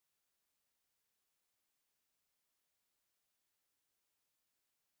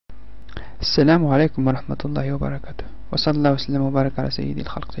السلام عليكم ورحمة الله وبركاته، وصلى الله وسلم وبارك على سيد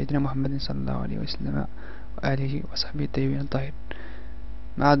الخلق سيدنا محمد صلى الله عليه وسلم وآله وصحبه الطيبين الطاهرين.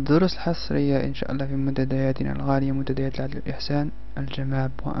 مع الدروس الحصرية إن شاء الله في منتدياتنا الغالية، منتديات العدل والإحسان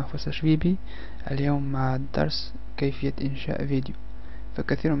الجماعة وأنفس تشبيبي. اليوم مع الدرس كيفية إنشاء فيديو.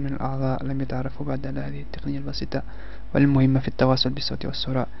 فكثير من الأعضاء لم يتعرفوا بعد على هذه التقنية البسيطة والمهمة في التواصل بالصوت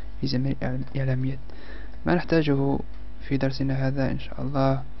والصورة في زمن الإعلاميات. ما نحتاجه في درسنا هذا إن شاء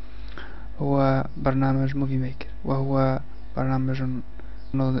الله هو برنامج موفي ميكر، وهو برنامج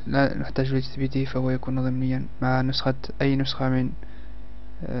لا نحتاج لتثبيته، فهو يكون ضمنيا مع أي نسخة من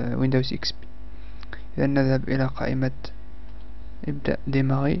ويندوز اكس بي. إذا نذهب إلى قائمة ابدأ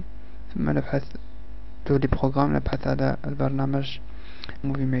ديماغي، ثم نبحث دولي بروغرام، نبحث على البرنامج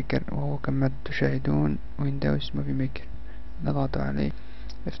موفي ميكر، وهو كما تشاهدون ويندوز موفي ميكر. نضغط عليه،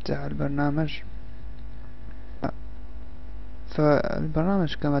 افتح البرنامج.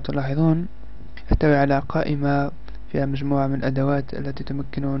 فالبرنامج كما تلاحظون يحتوي على قائمة فيها مجموعة من الأدوات التي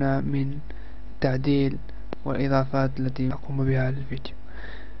تمكننا من التعديل والإضافات التي نقوم بها على الفيديو.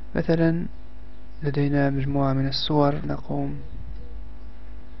 مثلا لدينا مجموعة من الصور، نقوم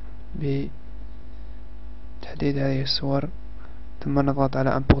بتحديد هذه الصور، ثم نضغط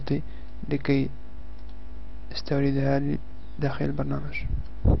على امبورتي لكي استوردها داخل البرنامج.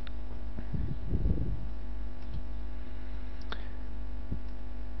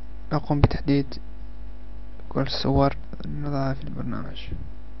 نقوم بتحديد كل الصور نضعها في البرنامج،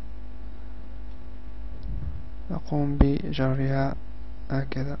 نقوم بجرها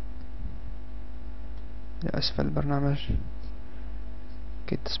هكذا لأسفل البرنامج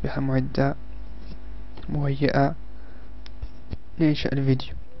كي تصبح معدة مهيئة لإنشاء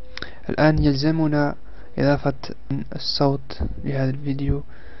الفيديو. الآن يلزمنا إضافة الصوت لهذا الفيديو،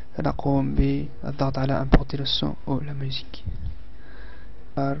 فنقوم بالضغط على امبورتي لو سون أو لا ميوزيك.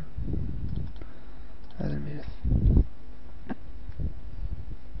 هذا الملف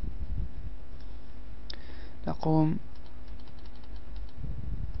نقوم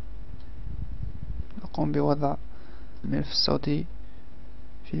بوضع الملف الصوتي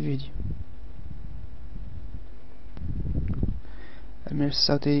في الفيديو. الملف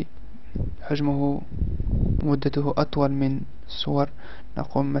الصوتي حجمه مدته أطول من الصور.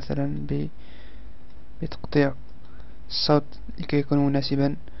 نقوم مثلا بتقطيع الصوت لكي يكون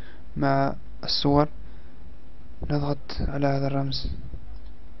مناسبا مع الصور. نضغط على هذا الرمز،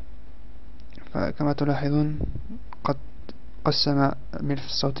 فكما تلاحظون قد قسم الملف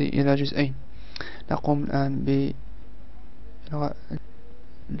الصوتي إلى جزئين. نقوم الآن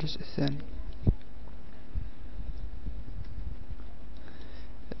بالجزء الثاني.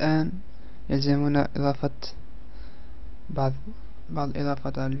 الآن يلزمنا إضافة بعض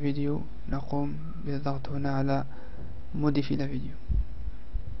الإضافات على الفيديو. نقوم بالضغط هنا على موديفي لا فيديو،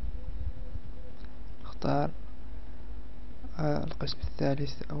 نختار القسم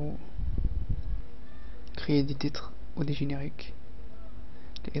الثالث أو créer des titres ou des génériques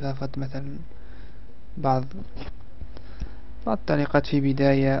لإضافة مثلا بعض التعليقات في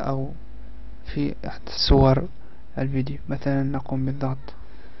بداية أو في أحد صور الفيديو. مثلا نقوم بالضغط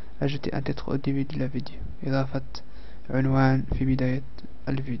ajouter un titre au début de la vidéo، إضافة عنوان في بداية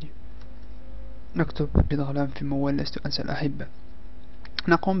الفيديو. نكتب بضغلام في موال لست أنسى الأحبة.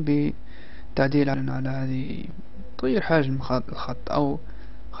 نقوم بتعديل على هذه، تغيير حجم الخط أو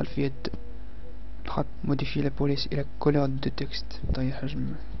خلفية الخط، موديفي لا بوليس إلى كولور دو تكست، تغيير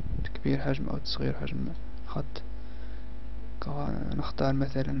حجم، تكبير حجم أو تصغير حجم الخط. نختار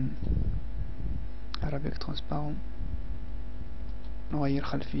مثلا عربيك ترانسبارون. نغير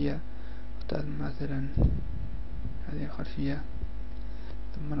خلفية، نختار مثلا هذه الخلفية،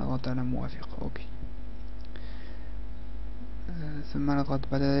 ثم نضغط على موافق اوكي. ثم نضغط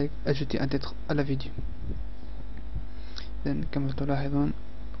بعد ذلك ajouter un titre à la vidéo. إذن كما تلاحظون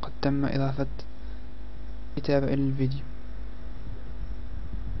قد تم إضافة كتابة إلى الفيديو.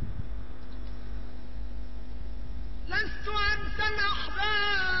 لست أنسى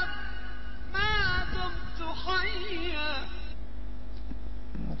الأحباب ما دمت حيا.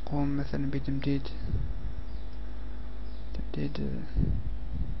 نقوم مثلا بتمديد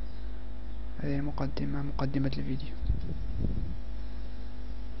هذه المقدمة، مقدمة الفيديو.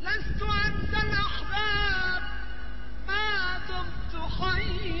 لست أنسى الأحباب ما دمت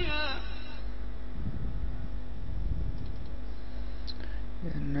حيا.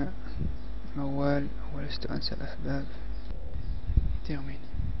 لأن موال هو لست أنسى الأحباب تيرمين.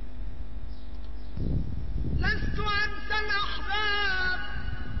 لست أنسى الأحباب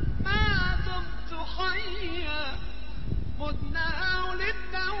ما دمت حيا. مدنا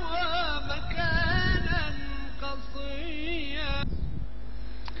ولدنا مكانا قصيا.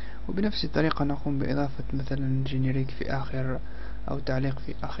 وبنفس الطريقة نقوم بإضافة مثلا جينيريك في آخر أو تعليق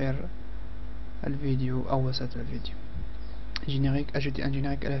في آخر الفيديو أو وسط الفيديو. جينيريك أجد أن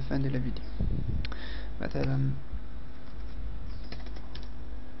جينيريك à la fin de la vidéo.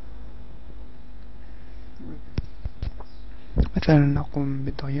 مثلا نقوم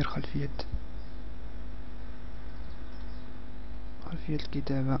بتغيير خلفية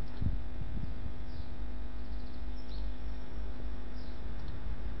الكتابة.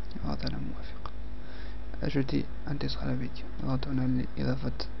 هذا أنا موافق. أجد أن تصل الفيديو، نضغط هنا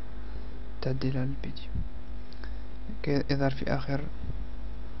لإضافة تعديل الفيديو كي يظهر في آخر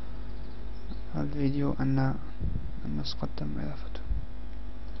الفيديو أن النص قد تم إضافته.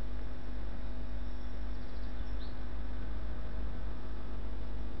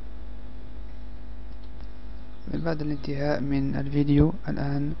 بعد الانتهاء من الفيديو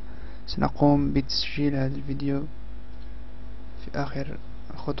الآن سنقوم بتسجيل هذا الفيديو. في آخر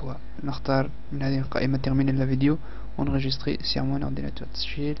خطوة نختار من هذه القائمة terminer la vidéo enregistrer sur mon ordinateur،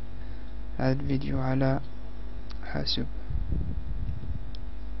 تسجيل هذا الفيديو على حاسوب.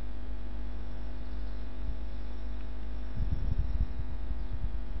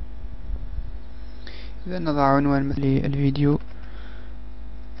 إذا نضع عنوان مثل الفيديو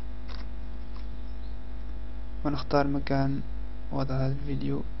ونختار مكان وضع هذا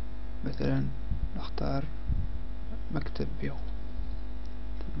الفيديو، مثلا نختار مكتب بيرو،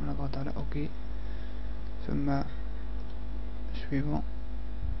 ثم نضغط على اوكي، ثم suivant،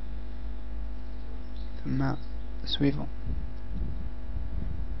 ثم suivant.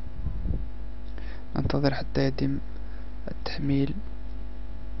 ننتظر حتى يتم التحميل.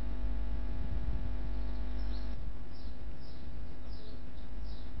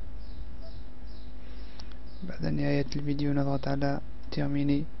 بعد نهاية الفيديو نضغط على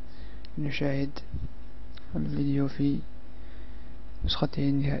terminer، نشاهد الفيديو في نسخته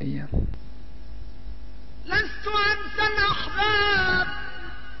النهائية. لست أنسى الأحباب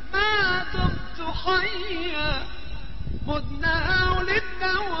ما دمت حيا، مدنا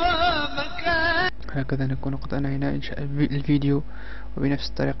ولدنا ومكان. هكذا نكون قد أنهينا إنشاء الفيديو، وبنفس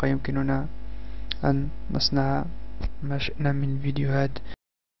الطريقة يمكننا أن نصنع ما شئنا من الفيديوهات.